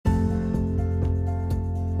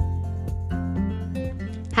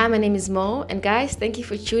Hi, my name is Mo, and guys, thank you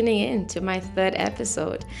for tuning in to my third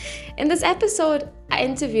episode. In this episode, I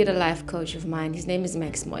interviewed a life coach of mine. His name is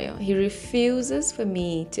Max Moyo. He refuses for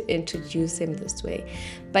me to introduce him this way,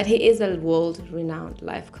 but he is a world-renowned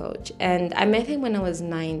life coach. And I met him when I was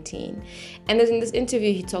 19. And in this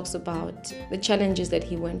interview, he talks about the challenges that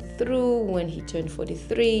he went through when he turned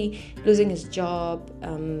 43, losing his job,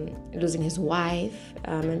 losing his wife,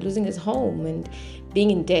 and losing his home, and being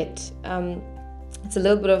in debt. It's a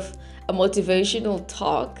little bit of a motivational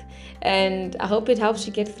talk, and I hope it helps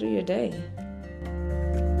you get through your day.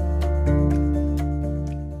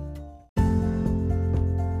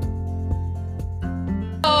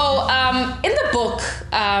 So, in the book,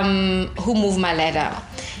 Who Moved My Ladder,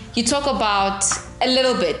 you talk about a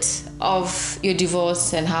little bit of your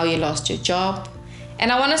divorce and how you lost your job.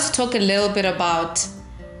 And I want us to talk a little bit about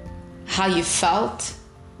how you felt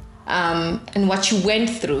and what you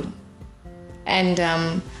went through.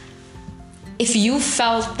 And if you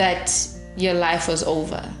felt that your life was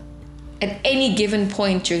over at any given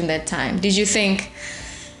point during that time, did you think,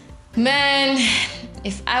 man,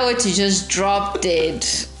 if I were to just drop dead,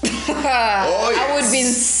 I would be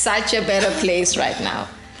in such a better place right now?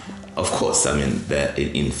 Of course. I mean,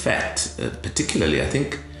 in fact, particularly, I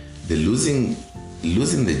think the losing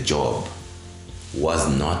the job was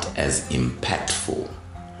not as impactful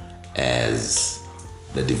as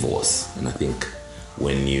the divorce. And I think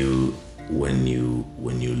when you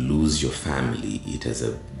lose your family, it has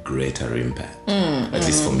a greater impact. At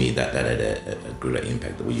least for me, that had a greater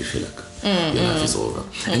impact, the way you feel like your life is over.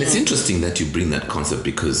 And it's interesting that you bring that concept,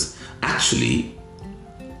 because actually,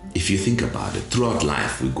 if you think about it, throughout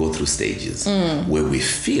life we go through stages where we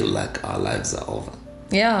feel like our lives are over.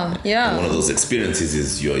 Yeah. And one of those experiences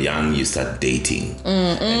is you're young, you start dating,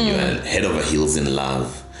 and you're head over heels in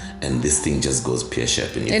love, and this thing just goes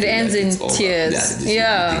pear-shaped, and it ends in tears.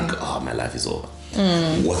 Yeah. You think, oh, my life is over.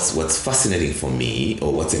 What's fascinating for me,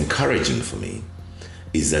 or what's encouraging for me,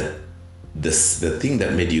 is that the thing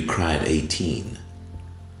that made you cry at 18,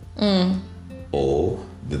 or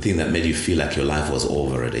the thing that made you feel like your life was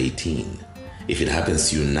over at 18, if it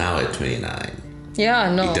happens to you now at 29,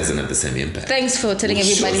 it doesn't have the same impact. Thanks for telling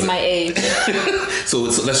everybody my age. so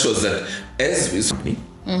that shows that as we company,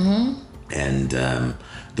 and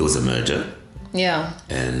there was a merger. Yeah.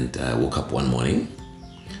 And I woke up one morning.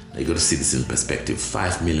 You got to see this in perspective: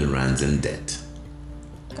 5 million rands in debt.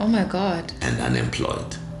 Oh my God. And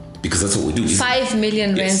unemployed, because that's what we do. 5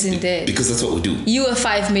 million rands in debt. Because that's what we do. You were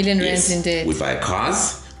 5 million rands in debt. We buy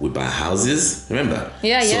cars. We buy houses. Remember?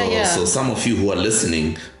 Yeah. So some of you who are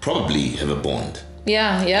listening probably have a bond.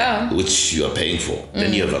 Yeah. Which you are paying for.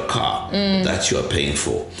 Then you have a car that you are paying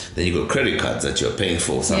for. Then you got credit cards that you're paying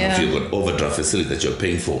for. Some of you got overdraft facilities that you're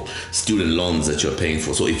paying for. Student loans that you're paying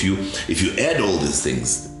for. So if you add all these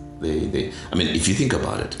things, if you think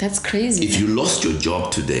about it, that's crazy. If you lost your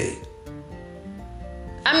job today,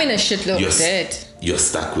 I'm in a shitload of debt. You're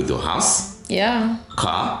stuck with your house. Yeah.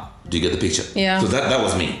 Car. Do you get the picture? Yeah. So that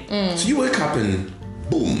was me. So you wake up and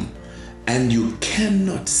boom, and you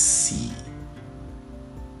cannot see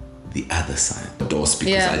the other side of the doors,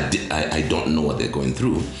 because I don't know what they're going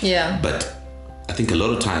through. Yeah. But I think a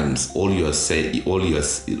lot of times all you're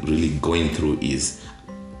really going through is,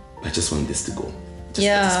 I just want this to go.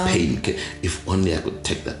 This pain. If only I could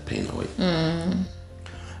take that pain away.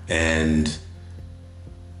 And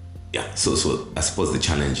so I suppose the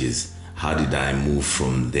challenge is, how did I move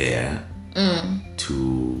from there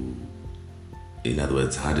to, in other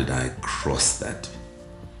words, how did I cross that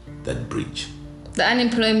bridge? The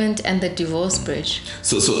unemployment and the divorce bridge.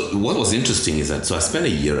 So what was interesting is that, I spent a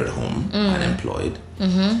year at home, unemployed.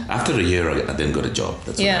 After a year, I then got a job.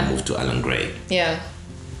 That's when I moved to Allan Gray. Yeah.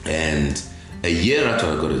 And a year after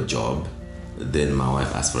I got a job, then my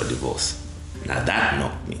wife asked for a divorce. Now that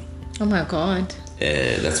knocked me. Oh my God.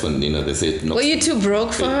 That's when, they say... Were you too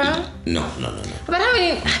broke for her? No. But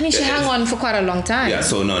she hung on for quite a long time. Yeah,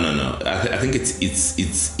 so no. I think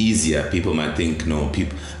it's easier. People might think,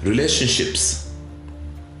 relationships...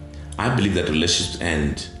 I believe that relationships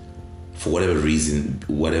end for whatever reason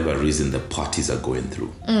the parties are going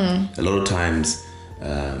through. A lot of times,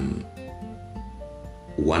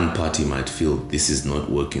 one party might feel this is not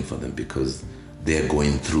working for them because they're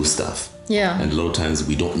going through stuff. Yeah. And a lot of times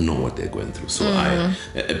we don't know what they're going through. So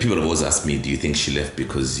people have always asked me, do you think she left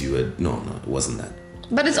because you had... No, it wasn't that.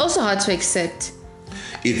 But it's also hard to accept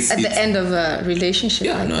at the end of a relationship.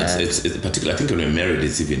 Yeah, it's particularly, I think when you're married,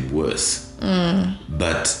 it's even worse.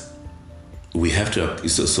 But we have to...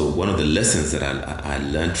 So one of the lessons that I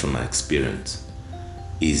learned from my experience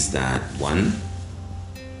is that, one,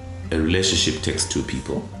 a relationship takes two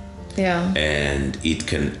people. Yeah. And it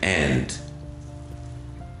can end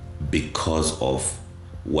because of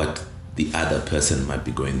what the other person might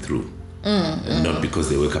be going through. And not because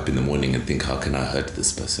they wake up in the morning and think, how can I hurt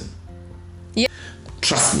this person? Yeah.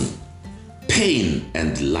 Trust me, pain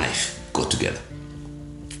and life go together.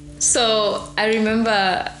 So I remember,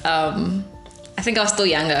 I think I was still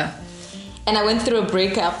younger, and I went through a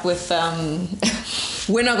breakup with,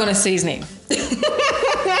 we're not going to say his name.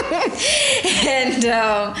 And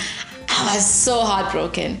I was so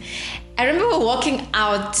heartbroken. I remember walking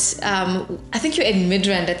out, I think you were in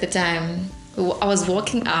Midrand at the time. I was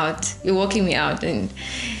walking out, you're walking me out, and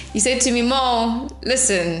you said to me, Mo,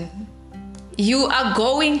 listen, you are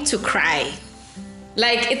going to cry.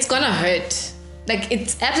 Like, it's gonna hurt. Like,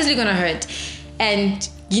 it's absolutely gonna hurt. And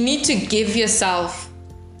you need to give yourself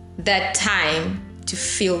that time to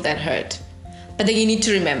feel that hurt. But then you need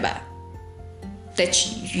to remember that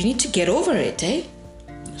you need to get over it, eh?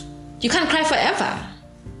 You can't cry forever.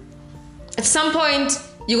 At some point,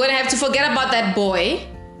 you're gonna have to forget about that boy,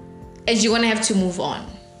 and you're gonna have to move on.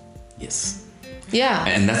 Yes. Yeah.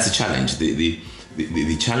 And that's the challenge. The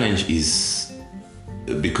challenge is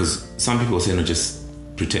because some people say, no, just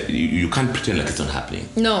pretend. You can't pretend like it's not happening.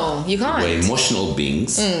 No, you can't. We're emotional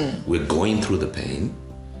beings. We're going through the pain.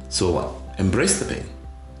 So what? Embrace the pain.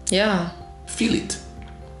 Yeah. Feel it.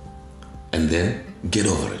 And then get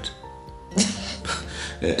over it.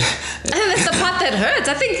 I think that's the part that hurts.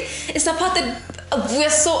 I think it's the part that we're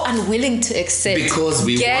so unwilling to accept. Because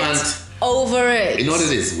we want over it. You know what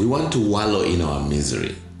it is? We want to wallow in our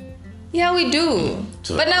misery. Yeah, we do.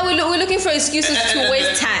 So, but now we're looking for excuses to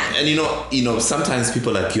waste time. And you know, sometimes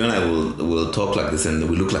people like you and I will talk like this, and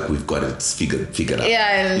we look like we've got it figured out.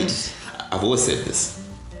 Yeah. And I've always said this: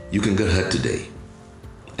 you can get hurt today,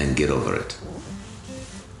 and get over it.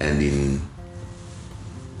 And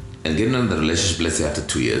getting out of the relationship, let's say after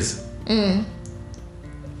 2 years, and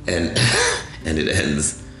it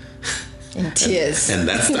ends in tears, and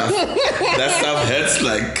that stuff hurts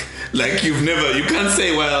like you can't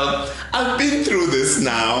say, well, I've been through this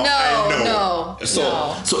now. No.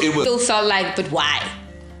 So it will still felt like, but why?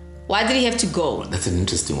 Why did he have to go? That's an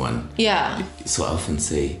interesting one. Yeah. So I often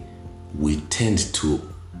say we tend to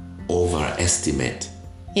overestimate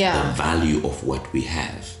the value of what we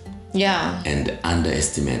have. Yeah. And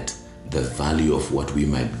underestimate the value of what we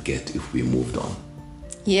might get if we moved on.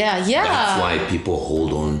 Yeah. That's why people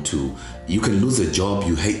hold on to, you can lose a job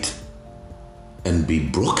you hate and be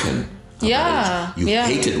broken about it. You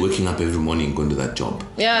hated waking up every morning and going to that job.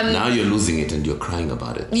 Yeah. Now you're losing it and you're crying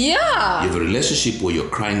about it. Yeah. You have a relationship where you're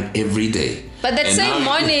crying every day. But that same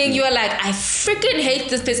morning, you're like, I freaking hate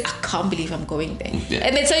this place. I can't believe I'm going there. Yeah.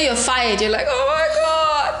 And they tell you you're fired. You're like, oh my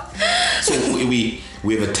God. So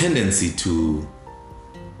we have a tendency to,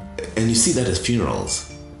 and you see that at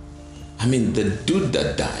funerals. I mean, the dude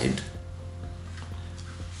that died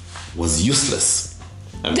was useless.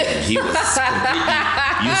 I mean, he was completely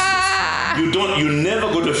useless. You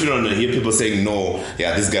never go to a funeral and hear people saying, no,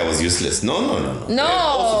 this guy was useless. No. No.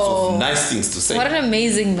 All sorts of nice things to say. What an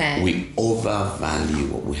amazing man. We overvalue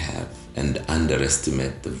what we have and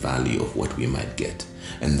underestimate the value of what we might get.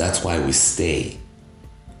 And that's why we stay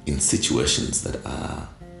in situations that are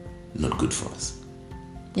not good for us.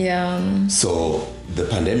 Yeah. So the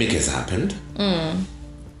pandemic has happened.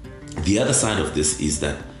 The other side of this is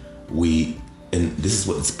that and this is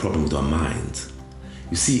what's the problem with our minds.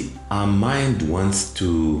 You see, our mind wants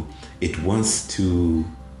to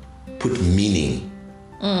put meaning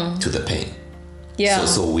to the pain. Yeah.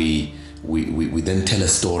 So we then tell a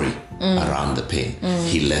story around the pain.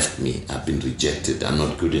 He left me. I've been rejected. I'm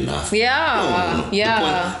not good enough. Yeah. No.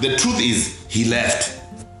 Yeah. The truth is, he left.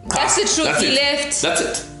 That's the truth. He left. That's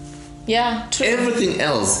it. Yeah. True. Everything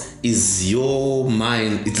else is your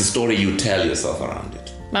mind. It's a story you tell yourself around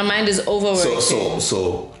it. My mind is overworked.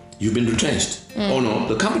 So you've been retrenched. Oh no,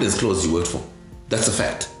 the company is closed you worked for. That's a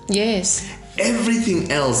fact. Yes. Everything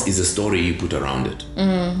else is a story you put around it.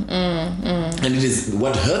 And it is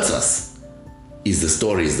what hurts us is the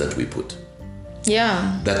stories that we put.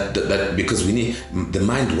 Yeah. That because the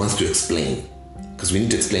mind wants to explain, because we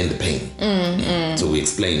need to explain the pain. So we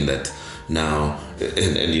explain that now,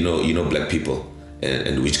 and you know black people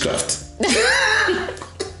and witchcraft.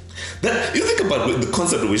 That you think about the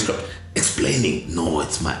concept of witchcraft, explaining, no,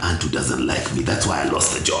 it's my aunt who doesn't like me, that's why I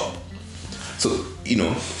lost the job. So,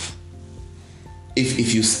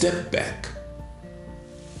 if you step back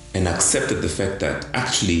and accepted the fact that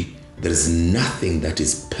actually there is nothing that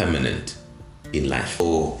is permanent in life.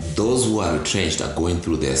 So those who are retrenched are going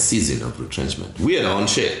through their season of retrenchment. We had our own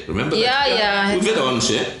share, remember that? Yeah. We've had our own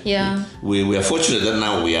share. Yeah. We are fortunate that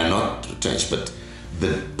now we are not retrenched, but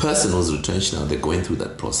the person who's retrenched now, they're going through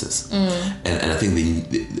that process. And I think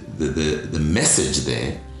the message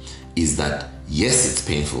there is that, yes, it's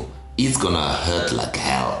painful. It's going to hurt like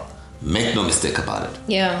hell. Make no mistake about it.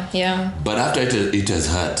 Yeah. But after it has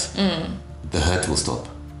hurt, the hurt will stop.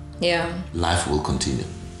 Yeah. Life will continue.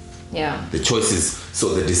 Yeah. The choices,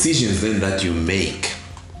 so the decisions then that you make,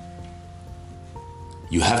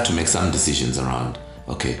 you have to make some decisions around,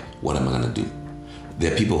 okay, what am I going to do?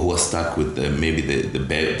 There are people who are stuck with maybe the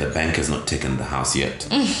bank has not taken the house yet.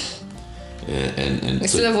 And We're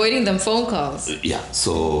still avoiding them phone calls. Yeah.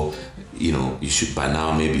 So, you should, by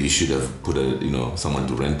now, maybe you should have put someone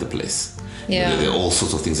to rent the place. Yeah. There are all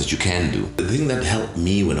sorts of things that you can do. The thing that helped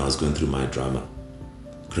me when I was going through my drama,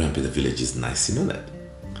 growing up in the village is nice. You know that?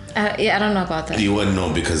 Yeah, I don't know about that. You won't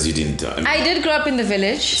know because you didn't. I did grow up in the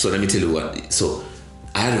village. So let me tell you what. So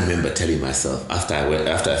I remember telling myself after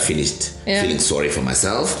I finished feeling sorry for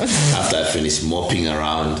myself, after I finished mopping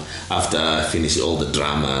around, after I finished all the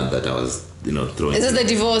drama that I was throwing. Is it the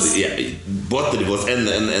divorce? Yeah, both the divorce and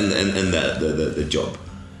the job.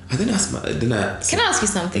 And then Can I ask you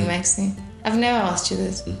something, Maxine? I've never asked you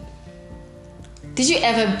this. Did you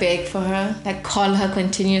ever beg for her, like call her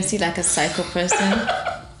continuously like a psycho person?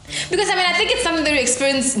 Because I think it's something that we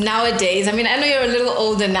experience nowadays. I know you're a little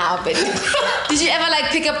older now, but did you ever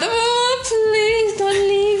pick up the please don't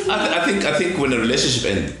leave me? I think when a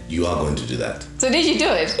relationship ends, you are going to do that. So did you do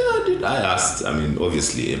it? Yeah, I did. I asked.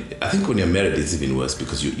 Obviously, I think when you're married, it's even worse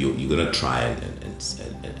because you're gonna try and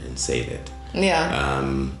say that. Yeah.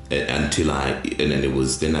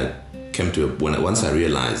 Then I came to once I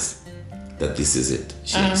realized that this is it.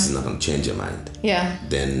 She's not going to change her mind. Yeah.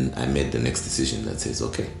 Then I made the next decision that says,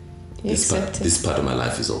 okay, this part of my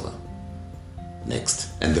life is over. Next.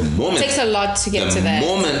 And the moment... It takes a lot to get to that. The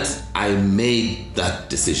moment I made that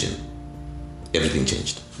decision, everything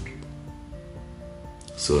changed.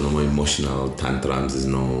 So no more emotional tantrums, there's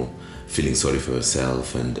no feeling sorry for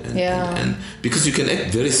yourself and because you can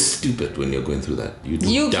act very stupid when you're going through that. You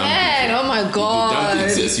can. Oh my God.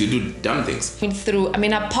 You do dumb things.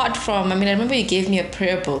 Apart from, I remember you gave me a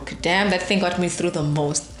prayer book. Damn, that thing got me through the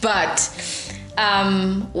most. But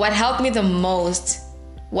what helped me the most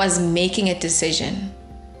was making a decision.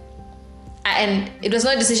 And it was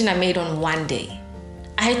not a decision I made on one day.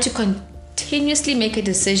 I had to continuously make a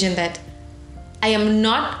decision that I am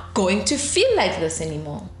not going to feel like this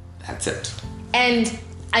anymore. That's it. And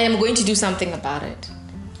I am going to do something about it.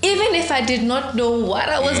 Even if I did not know what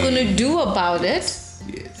I was going to do about it,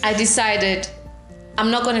 yes. I decided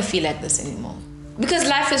I'm not going to feel like this anymore. Because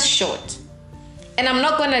life is short. And I'm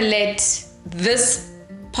not going to let this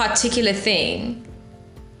particular thing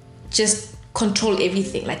just control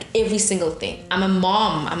everything, like every single thing. I'm a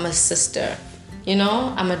mom, I'm a sister,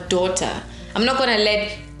 I'm a daughter. I'm not going to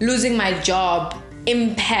let losing my job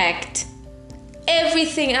impact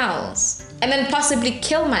everything else and then possibly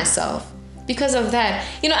kill myself because of that.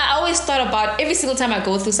 I always thought about every single time I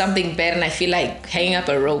go through something bad and I feel like hanging up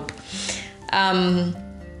a rope. I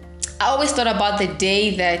always thought about the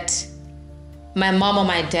day that my mom or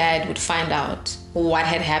my dad would find out what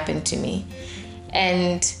had happened to me.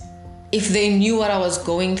 And if they knew what I was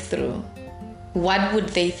going through, what would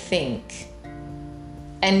they think?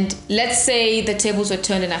 And let's say the tables were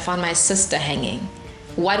turned and I found my sister hanging.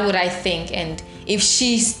 What would I think? And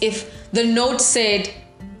if the note said,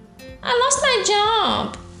 I lost my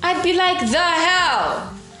job, I'd be like, the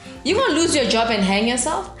hell? You gonna lose your job and hang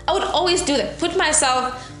yourself? I would always do that. Put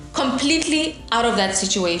myself completely out of that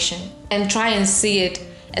situation and try and see it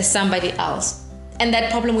as somebody else. And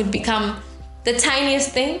that problem would become the tiniest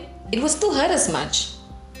thing. It would still hurt as much,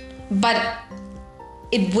 but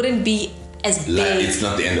it wouldn't be as big. It's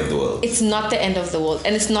not the end of the world. It's not the end of the world,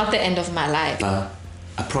 and it's not the end of my life.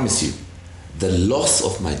 I promise you, the loss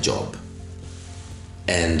of my job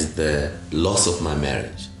and the loss of my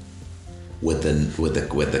marriage were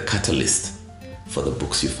the catalyst for the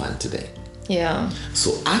books you find today. Yeah.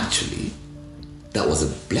 So actually, that was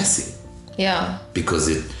a blessing. Yeah. Because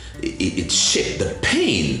it shaped, the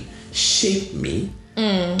pain shaped me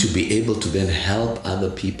to be able to then help other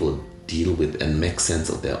people deal with and make sense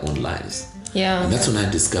of their own lives. Yeah. And that's when I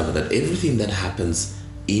discovered that everything that happens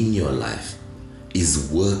in your life is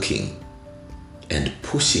working and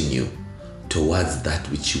pushing you towards that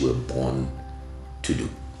which you were born to do.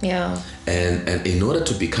 Yeah. And in order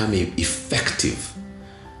to become effective,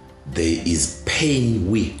 there is pain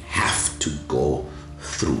we have to go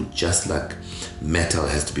through, just like metal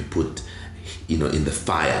has to be put, in the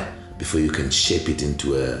fire before you can shape it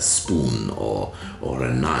into a spoon or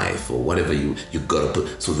a knife or whatever you got to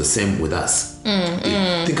put. So the same with us.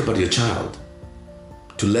 Think about your child.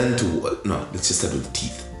 to learn to, no, let's just start with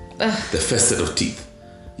teeth. The first set of teeth.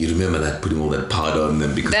 You remember that, putting all that powder on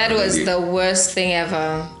them? Because that was the worst thing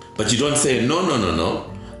ever. But you don't say, no.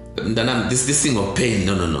 This thing of pain,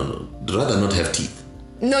 no. Rather not have teeth.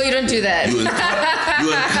 No, you don't do that. You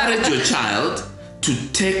encourage your child to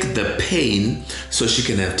take the pain so she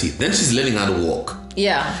can have teeth. Then she's learning how to walk.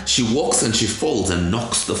 Yeah. She walks and she falls and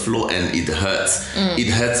knocks the floor and it hurts. It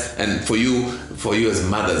hurts, and for you as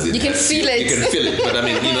mothers, you can feel it. You can feel it. But I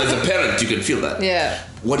mean, as a parent, you can feel that. Yeah.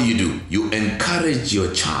 What do? You encourage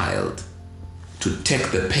your child to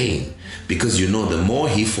take the pain, because you know the more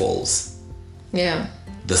he falls,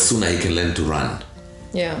 the sooner he can learn to run.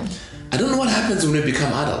 Yeah. I don't know what happens when we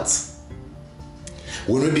become adults.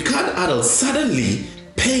 When we become adults, suddenly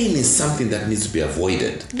pain is something that needs to be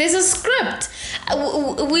avoided. There's a script.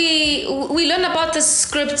 We learn about the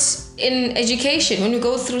script in education when we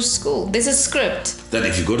go through school. There's a script. That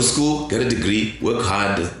if you go to school, get a degree, work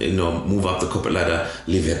hard, move up the corporate ladder,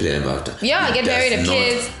 live happily ever after. Yeah, get married, have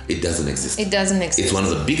kids. It doesn't exist. It doesn't exist. It's one of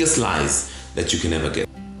the biggest lies that you can ever get.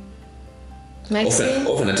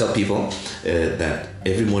 Often I tell people that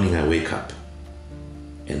every morning I wake up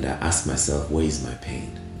and I ask myself, where is my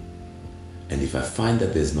pain? And if I find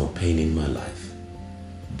that there's no pain in my life,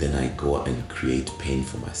 then I go and create pain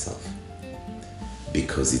for myself.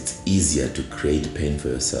 Because it's easier to create pain for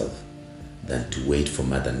yourself than to wait for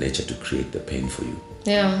Mother Nature to create the pain for you.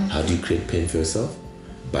 Yeah. How do you create pain for yourself?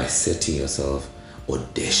 By setting yourself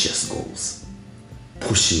audacious goals.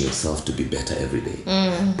 Pushing yourself to be better every day.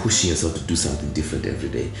 Pushing yourself to do something different every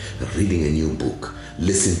day. Reading a new book.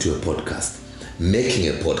 Listening to a podcast. Making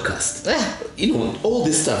a podcast. All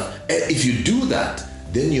this stuff. If you do that,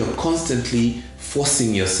 then you're constantly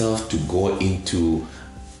forcing yourself to go into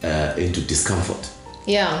discomfort.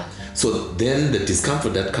 Yeah. So then the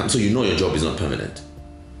discomfort that comes, so your job is not permanent.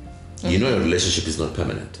 You know your relationship is not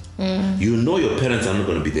permanent. You know your parents are not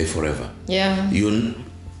going to be there forever. Yeah.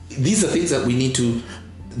 These are things that we need to.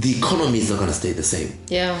 The economy is not going to stay the same.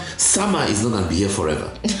 Yeah. Summer is not going to be here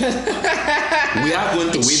forever. We are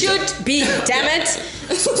going to winter. It should be, damn it.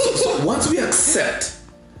 So once we accept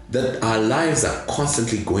that our lives are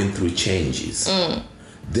constantly going through changes,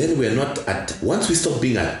 then we're not once we stop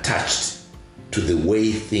being attached to the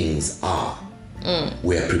way things are,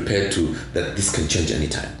 we are prepared that this can change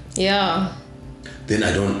anytime. Yeah. Then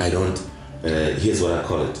I don't, here's what I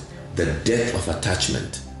call it. The death of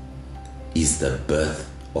attachment is the birth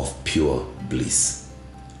of pure bliss.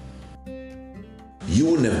 You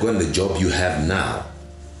wouldn't have gotten the job you have now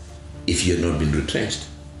if you had not been retrenched.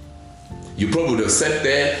 You probably would have sat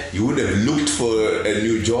there, you would have looked for a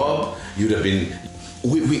new job, you would have been...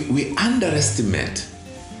 We underestimate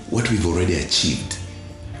what we've already achieved.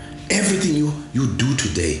 Everything you do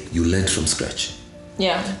today, you learned from scratch.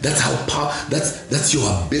 Yeah. That's how that's your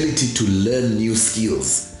ability to learn new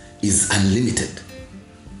skills is unlimited.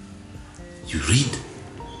 You read,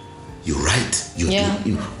 you write, you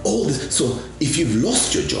do all this. So if you've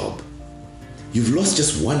lost your job, you've lost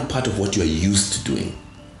just one part of what you are used to doing.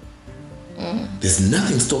 There's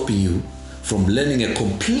nothing stopping you from learning a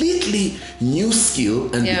completely new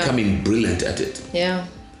skill and becoming brilliant at it. Yeah.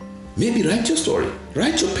 Maybe write your story.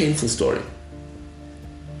 Write your painful story.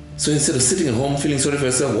 So instead of sitting at home feeling sorry for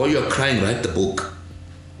yourself while you're crying, write the book.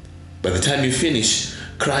 By the time you finish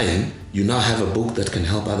crying, you now have a book that can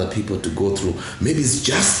help other people to go through. Maybe it's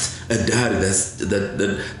just a diary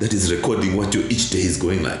that is recording what your each day is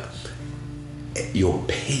going like. Your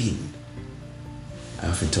pain. I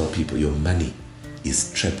often tell people your money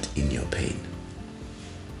is trapped in your pain.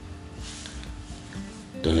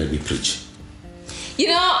 Don't let me preach.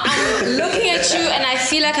 I'm looking at you and I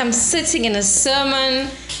feel like I'm sitting in a sermon.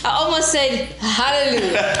 I almost said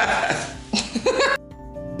hallelujah.